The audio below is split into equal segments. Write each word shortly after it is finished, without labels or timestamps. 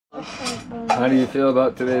How do you feel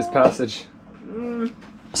about today's passage?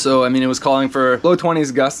 So, I mean, it was calling for low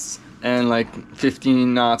 20s gusts and like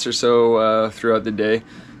 15 knots or so throughout the day,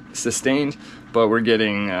 sustained, but we're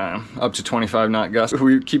getting up to 25 knot gusts.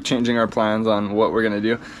 We keep changing our plans on what we're gonna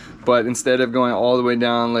do, but instead of going all the way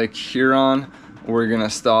down Lake Huron, we're gonna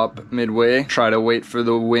stop midway, try to wait for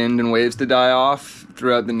the wind and waves to die off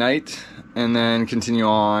throughout the night, and then continue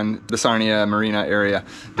on the Sarnia Marina area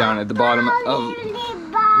down at the bottom of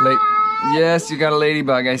Lake. Yes, you got a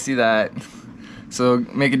ladybug, I see that. So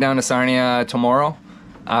make it down to Sarnia tomorrow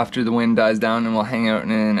after the wind dies down, and we'll hang out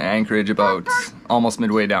in Anchorage about almost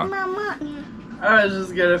midway down. I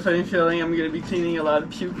just got a funny feeling I'm gonna be cleaning a lot of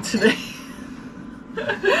puke today.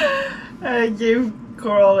 I gave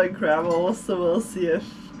Coral and gravel, so we'll see if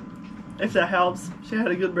that helps. She had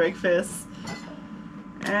a good breakfast.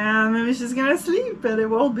 And maybe she's gonna sleep and it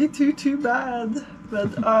won't be too bad.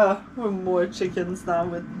 But we're more chickens now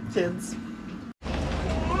with kids.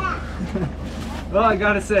 Well, I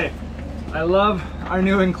gotta say, I love our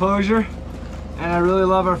new enclosure and I really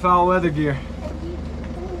love our foul weather gear.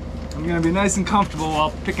 I'm gonna be nice and comfortable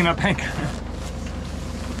while picking up anchor.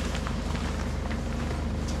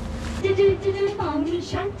 Mommy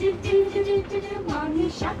shark, mommy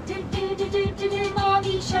shark,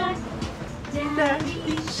 mommy shark.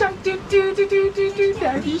 Daddy shark,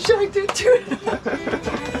 daddy shark,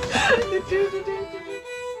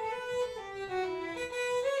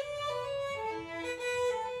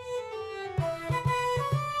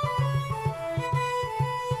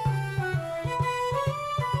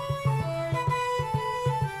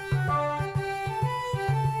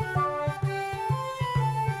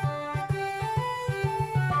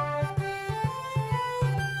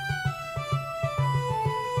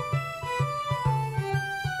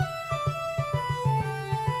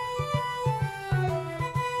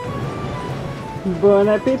 Bon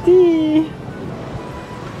appetit!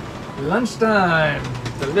 Lunchtime!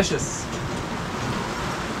 Delicious!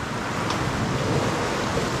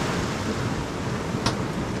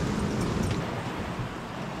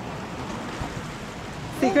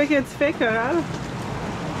 C'est quoi que tu fais, Coral?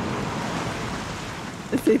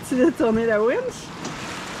 Essayes-tu de tourner la winch?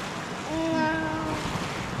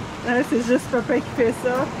 Non. C'est juste papa qui fait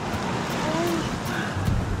ça.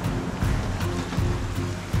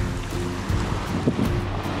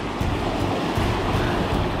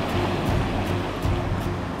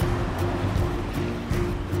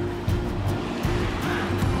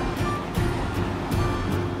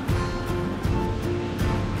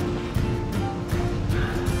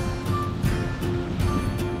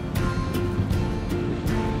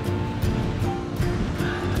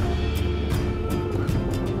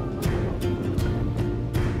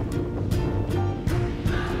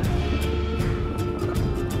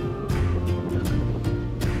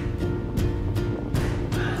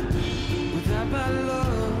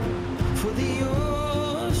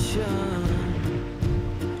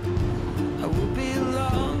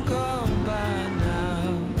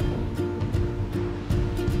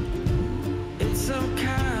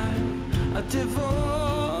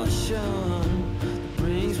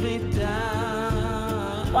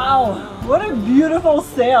 Wow, what a beautiful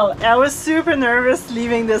sail. I was super nervous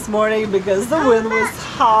leaving this morning because the wind was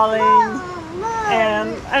howling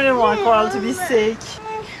and I didn't want Coral to be sick.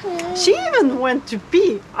 She even went to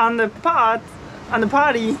pee on the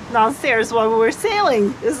potty downstairs while we were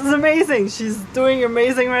sailing. This is amazing. She's doing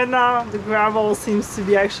amazing right now. The gravel seems to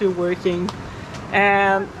be actually working.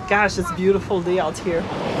 And gosh, it's a beautiful day out here.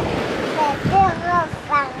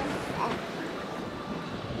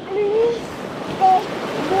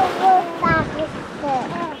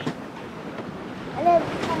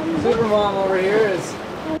 Supermom over here is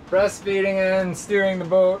breastfeeding and steering the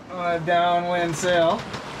boat on a downwind sail.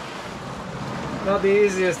 Not the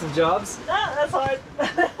easiest of jobs. Ah, that's hard.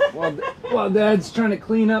 While Dad's trying to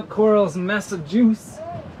clean up Coral's mess of juice.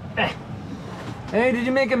 Hey, did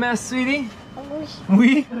you make a mess, sweetie?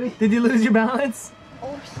 Oui? Did you lose your balance?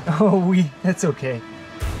 Oh, oui. That's okay.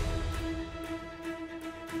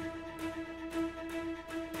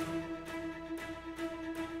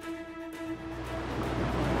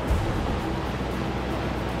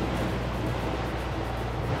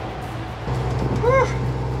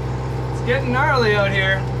 It's getting gnarly out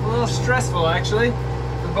here. A little stressful, actually.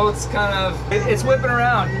 The boat's kind of, it's whipping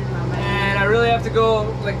around. And I really have to go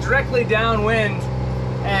like directly downwind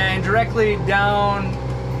and directly down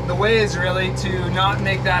the waves really to not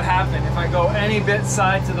make that happen. If I go any bit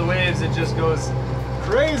side to the waves, it just goes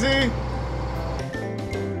crazy.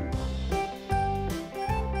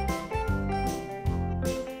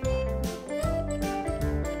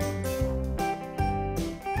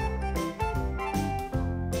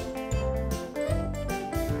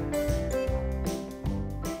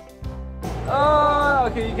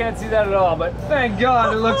 Okay, you can't see that at all, but thank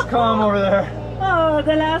God it looks calm over there. Oh,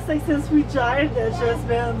 the last day since we jived, it's just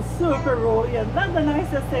been super rolly and not the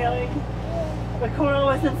nicest sailing. But Coral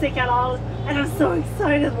wasn't sick at all, and I'm so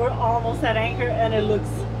excited. We're almost at anchor, and it looks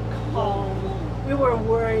calm. We were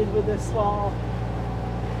worried with the squall.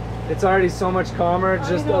 It's already so much calmer,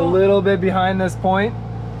 just a little bit behind this point.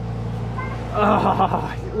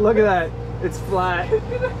 Ah, oh, look at that. It's flat.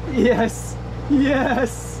 Yes,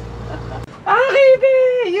 yes.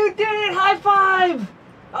 Arrivé! You did it! High five!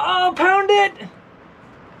 Oh, pound it!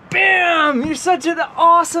 Bam! You're such an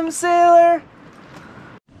awesome sailor!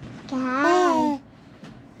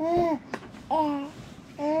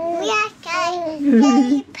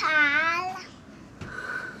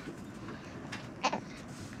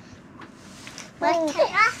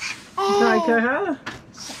 Clara?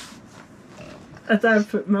 Attends,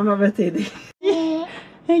 maman va t'aider.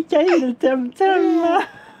 Hey Kyle, il t'aime tellement!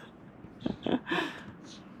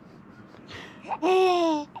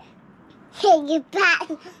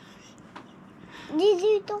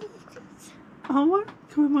 Ah ouais?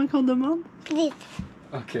 Comment qu'on demande?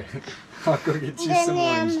 Okay, I'll go get you some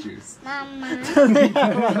orange juice.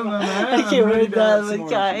 Ok, we're done with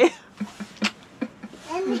Kai.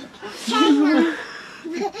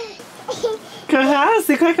 Cora,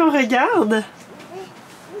 c'est quoi qu'on regarde?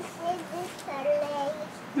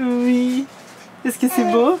 Oui. Est-ce que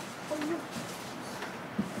c'est beau?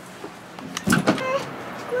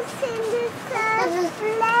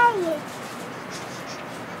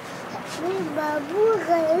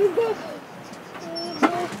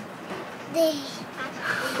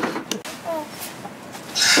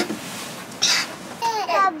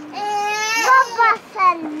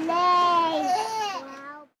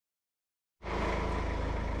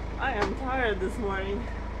 I am tired this morning.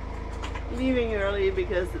 Leaving early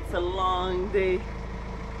because it's a long day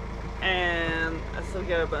and I still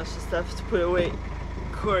got a bunch of stuff to put away.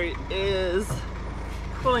 Corey is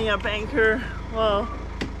pulling up anchor while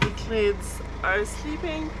the kids are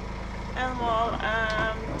sleeping and while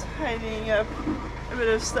I'm tidying up a bit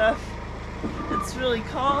of stuff. It's really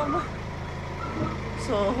calm,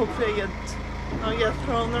 so hopefully I'll get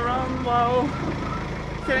thrown around while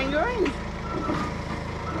getting going.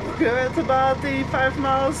 It's about 85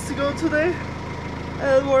 miles to go today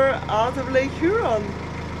and we're out of Lake Huron.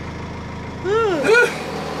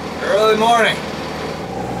 Early morning.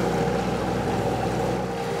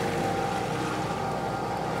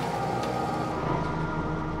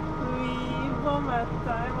 Oui, bon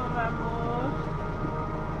matin mon amour.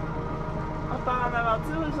 On part en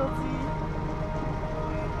aventure aujourd'hui.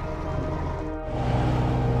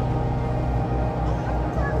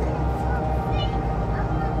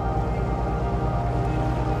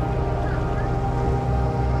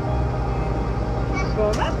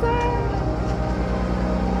 Bon matin!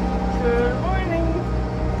 Good morning!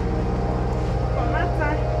 Bon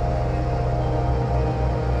matin!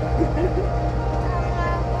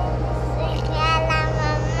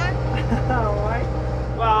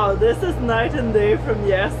 Wow, this is night and day from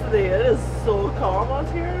yesterday. It is so calm out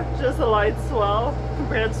here. Just a light swell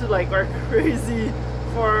compared to like our crazy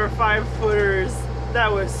 4 or 5 footers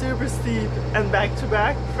that were super steep and back to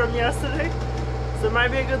back from yesterday. So it might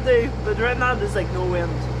be a good day, but right now there's like no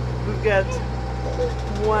wind. We've got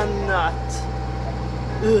 1 knot.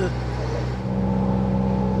 Ugh.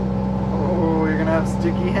 Oh, you're gonna have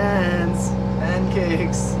sticky hands.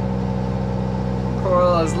 Pancakes.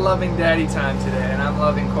 Coral is loving daddy time today, and I'm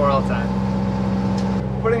loving Coral time.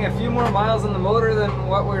 Putting a few more miles in the motor than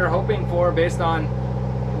what we were hoping for based on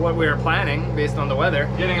what we were planning, based on the weather.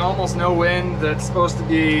 Getting almost no wind. That's supposed to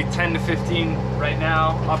be 10 to 15 right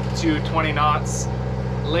now, up to 20 knots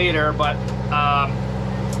later, but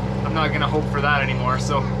I'm not gonna hope for that anymore.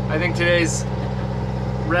 So I think today's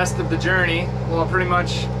rest of the journey, well, pretty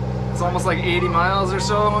much, it's almost like 80 miles or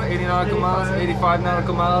so, 80 nautical miles, 85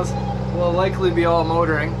 nautical miles, will likely be all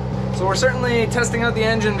motoring. So we're certainly testing out the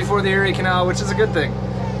engine before the Erie Canal, which is a good thing,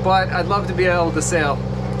 but I'd love to be able to sail.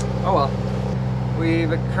 Oh well.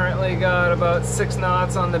 We've currently got about 6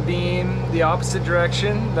 knots on the beam, the opposite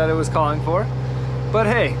direction that it was calling for. But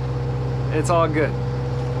hey, it's all good.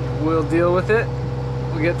 We'll deal with it.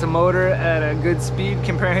 We'll get to motor at a good speed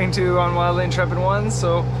comparing to on Wildly Intrepid 1,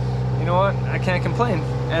 so you know what? I can't complain.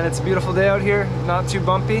 And it's a beautiful day out here, not too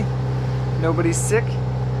bumpy, nobody's sick.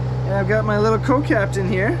 And I've got my little co-captain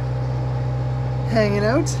here, hanging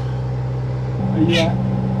out. Yeah.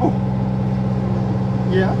 Oh.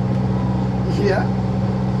 Yeah. Yeah.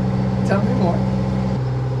 Tell me more.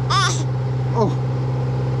 Oh.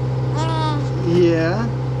 Yeah.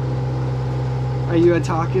 Are you a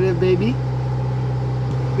talkative baby?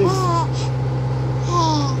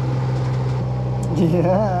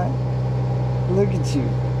 Yeah. Look at you.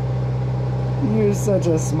 You're such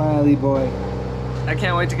a smiley boy. I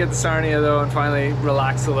can't wait to get to Sarnia though and finally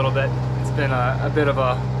relax a little bit. It's been a bit of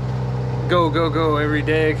a go every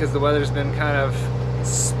day because the weather's been kind of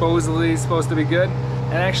supposedly supposed to be good.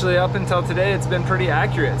 And actually up until today it's been pretty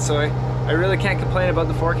accurate, so I really can't complain about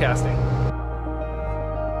the forecasting.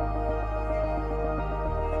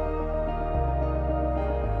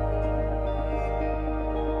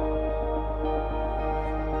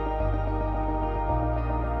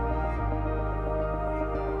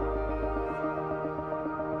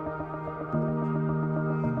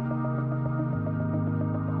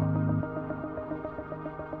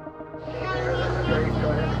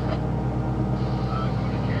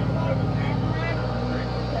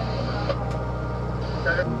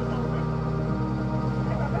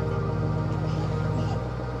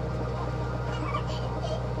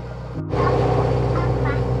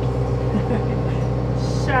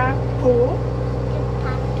 Chapeau.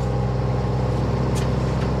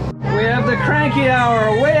 We have the cranky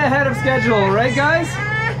hour way ahead of schedule, right guys?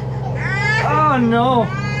 Oh no!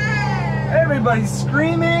 Everybody's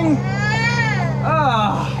screaming!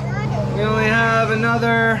 Ah! We only have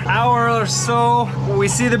another hour or so. We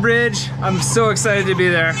see the bridge. I'm so excited to be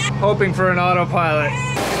there, hoping for an autopilot.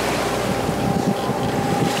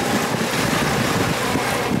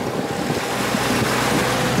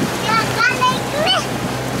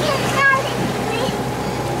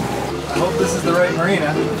 I hope this is the right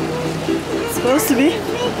marina. It's supposed to be.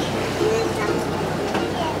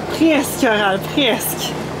 Presque, Coral,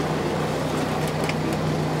 presque.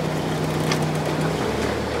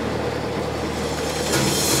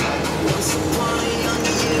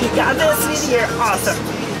 You got this video, awesome.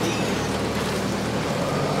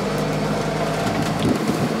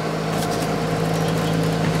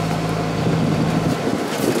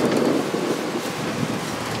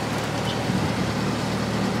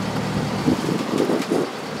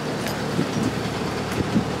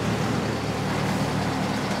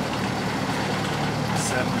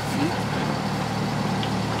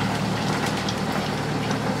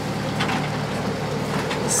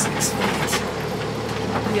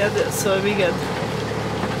 Yeah, so we get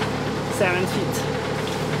 7 feet.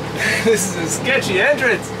 This is a sketchy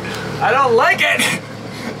entrance. I don't like it.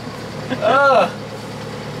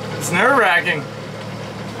 It's nerve-wracking.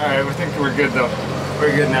 All right, we think we're good though.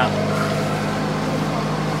 We're good now.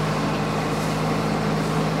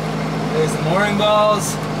 There's the mooring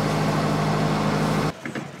balls.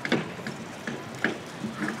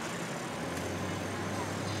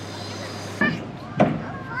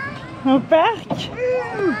 We're back!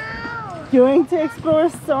 Going to explore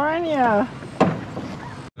Sarnia.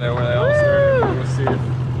 There where they all started. We'll see if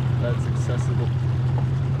that's accessible.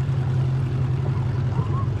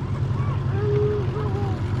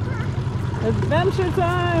 Adventure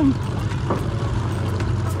time!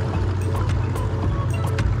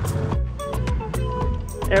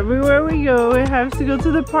 Everywhere we go, we have to go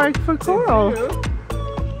to the park for coral.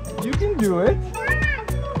 You can do it.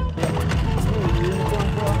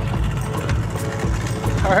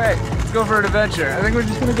 All right, let's go for an adventure. I think we're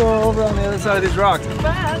just gonna go over on the other side of these rocks.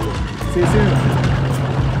 Fun! See you soon.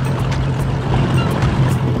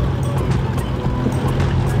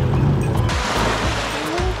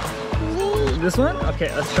 This one?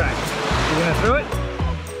 Okay, let's try. You're gonna throw it?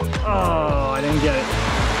 Oh, I didn't get it.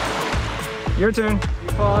 Your turn.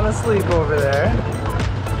 You're falling asleep over there.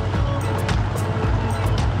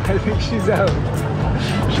 I think she's out.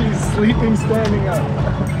 She's sleeping standing up.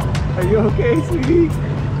 Are you okay, sweetie?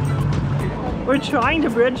 We're trying to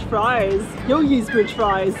bridge fries. Yogi's bridge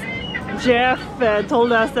fries. Jeff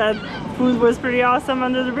told us that food was pretty awesome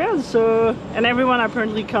under the bridge, so and everyone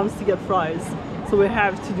apparently comes to get fries, so we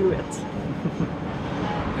have to do it.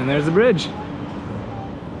 And there's the bridge.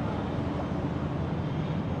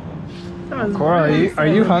 Coral, are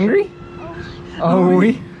you hungry? Oh,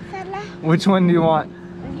 oui. Which one do you want?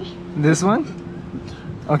 This one?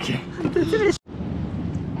 Okay.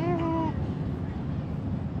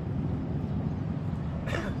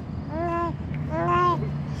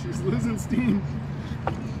 She's losing steam.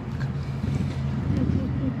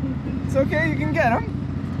 It's okay, you can get them.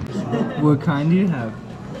 What kind do you have?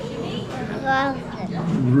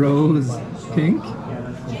 Rose pink?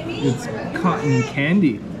 It's cotton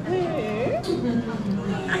candy.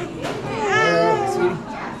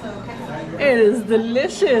 It is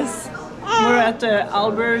delicious. We're at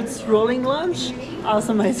Albert's Rolling Lunch.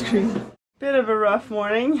 Awesome ice cream. Bit of a rough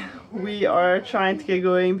morning. We are trying to get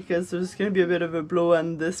going because there's going to be a bit of a blow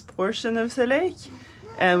on this portion of the lake.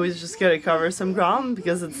 and we just gotta cover some ground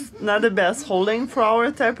because it's not the best holding for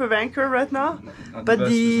our type of anchor right now. Not But the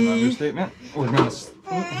best is an understatement. We're gonna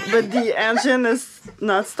but the engine is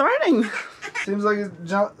not starting. Seems like it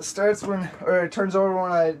starts when, or it turns over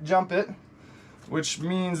when I jump it, which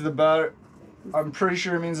means the battery, I'm pretty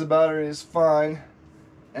sure it means the battery is fine,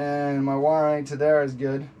 and my wiring to there is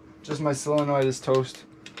good. Just my solenoid is toast.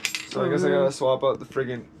 So I guess I gotta swap out the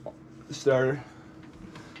friggin' starter.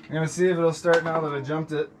 I'm gonna see if it'll start now that I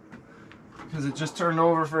jumped it, because it just turned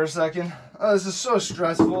over for a second. Oh, this is so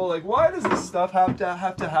stressful. Like, why does this stuff have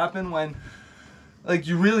to happen when, like,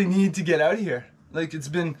 you really need to get out of here? Like, it's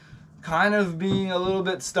been kind of being a little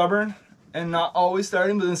bit stubborn and not always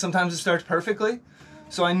starting, but then sometimes it starts perfectly.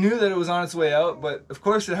 So I knew that it was on its way out, but of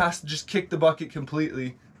course it has to just kick the bucket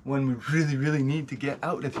completely when we really need to get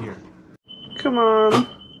out of here. Come on.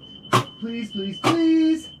 Please, please,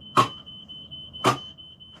 please.